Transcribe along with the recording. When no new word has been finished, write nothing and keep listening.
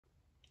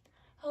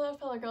Hello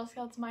fellow Girl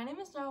Scouts, my name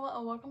is Noah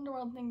and welcome to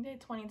World Thing Day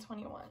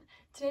 2021.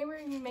 Today we're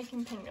going to be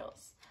making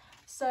pinwheels.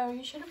 So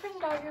you should have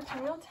printed out your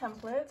pinwheel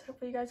templates.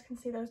 Hopefully you guys can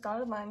see those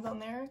dotted lines on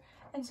there.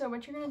 And so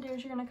what you're going to do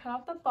is you're going to cut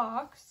off the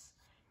box.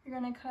 You're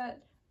going to cut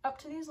up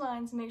to these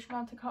lines and make sure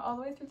not to cut all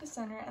the way through the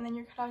center. And then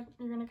you're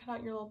going to cut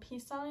out your little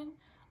peace sign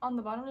on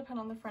the bottom to pin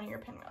on the front of your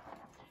pinwheel.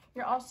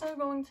 You're also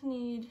going to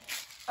need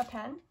a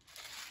pen,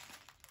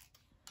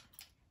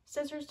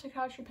 scissors to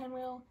cut out your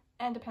pinwheel,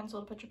 and a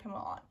pencil to put your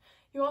pinwheel on.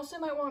 You also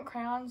might want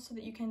crayons so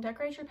that you can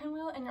decorate your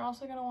pinwheel, and you're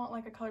also going to want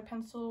like a colored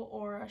pencil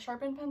or a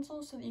sharpened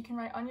pencil so that you can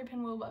write on your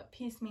pinwheel what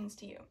peace means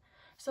to you.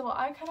 So while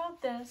I cut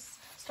out this,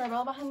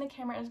 Starbella behind the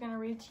camera is going to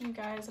read to you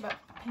guys about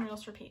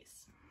Pinwheels for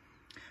Peace.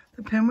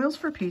 The Pinwheels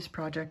for Peace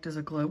project is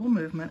a global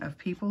movement of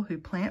people who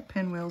plant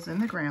pinwheels in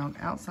the ground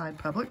outside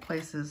public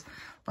places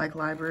like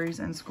libraries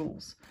and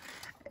schools.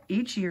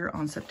 Each year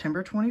on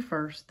September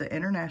 21st, the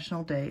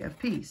International Day of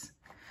Peace.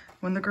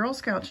 When the Girl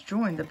Scouts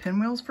joined the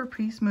Pinwheels for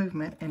Peace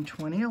movement in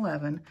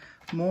 2011,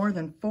 more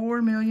than 4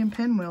 million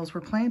pinwheels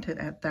were planted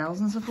at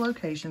thousands of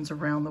locations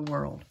around the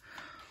world.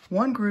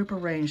 One group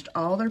arranged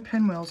all their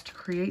pinwheels to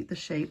create the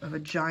shape of a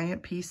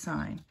giant peace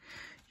sign.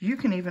 You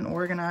can even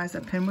organize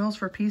a Pinwheels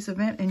for Peace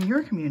event in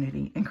your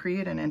community and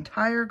create an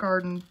entire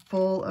garden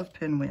full of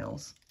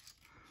pinwheels.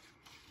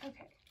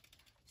 Okay,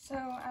 so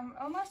I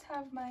almost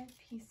have my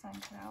peace sign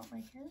cut out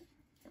right here.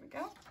 There we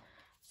go.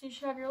 So you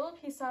should have your little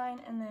peace sign,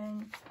 and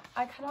then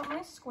I cut out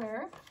my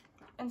square.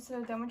 And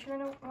so then what you're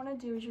going to want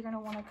to do is you're going to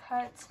want to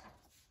cut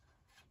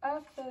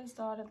up those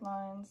dotted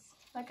lines.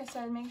 Like I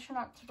said, make sure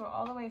not to go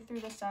all the way through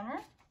the center.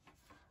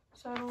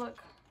 So it'll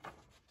look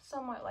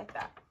somewhat like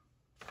that.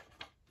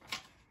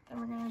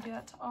 Then we're going to do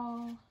that to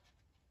all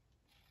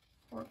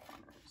 4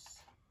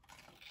 corners.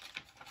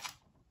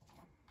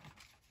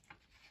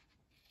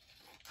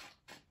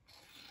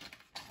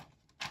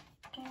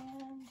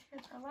 And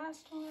here's our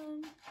last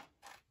one.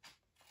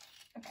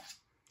 Okay,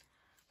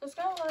 so it's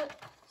gonna look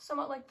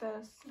somewhat like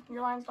this.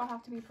 Your lines don't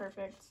have to be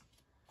perfect.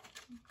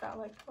 You've got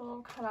like a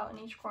little cutout in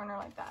each corner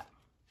like that.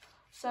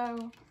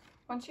 So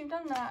once you've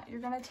done that, you're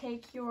gonna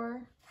take your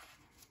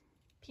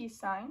peace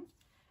sign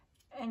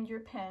and your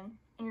pin,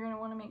 and you're gonna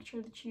want to make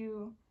sure that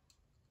you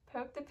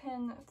poke the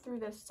pin through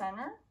the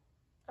center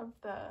of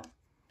the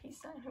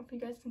peace sign. Hope you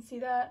guys can see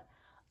that.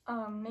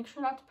 Make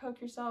sure not to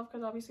poke yourself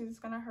because obviously it's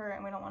gonna hurt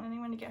and we don't want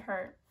anyone to get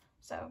hurt.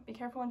 So be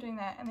careful when doing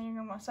that, and then you're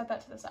gonna want to set that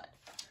to the side.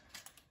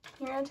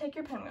 You're going to take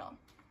your pinwheel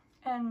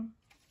and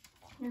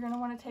you're going to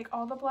want to take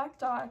all the black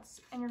dots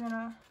and you're going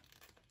to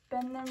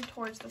bend them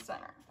towards the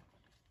center,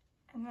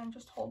 and then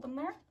just hold them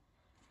there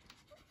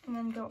and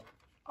then go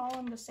all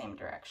in the same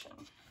direction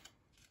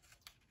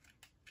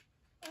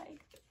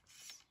like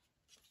this.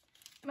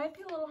 It might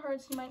be a little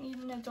hard, so you might need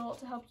an adult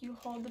to help you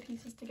hold the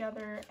pieces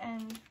together,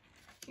 and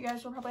you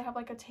guys will probably have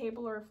like a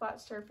table or a flat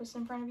surface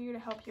in front of you to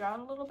help you out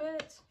a little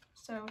bit,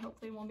 so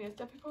hopefully it won't be as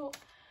difficult.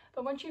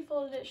 But once you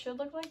fold it, it should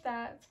look like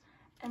that.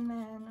 And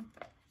then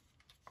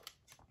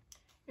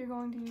you're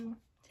going to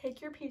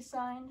take your peace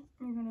sign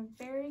and you're going to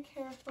very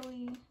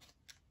carefully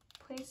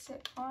place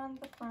it on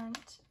the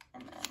front,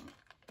 and then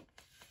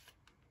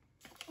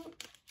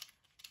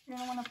you're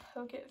going to want to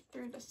poke it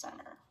through the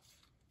center.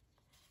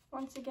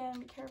 Once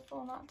again, be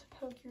careful not to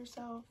poke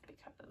yourself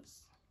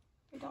because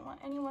we don't want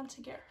anyone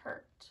to get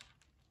hurt.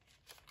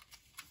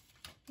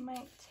 It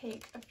might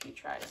take a few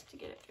tries to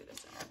get it through the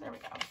center. There we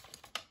go.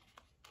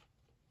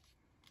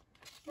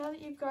 Now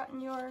that you've gotten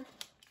your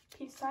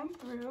peace sign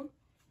through,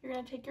 you're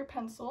going to take your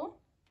pencil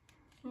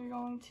and you're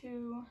going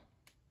to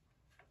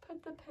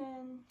put the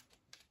pen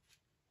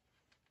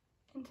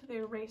into the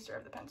eraser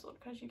of the pencil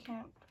because you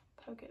can't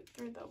poke it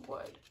through the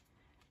wood.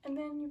 And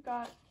then you've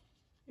got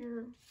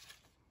your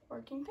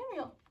working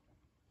pinwheel.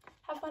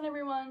 Have fun,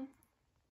 everyone!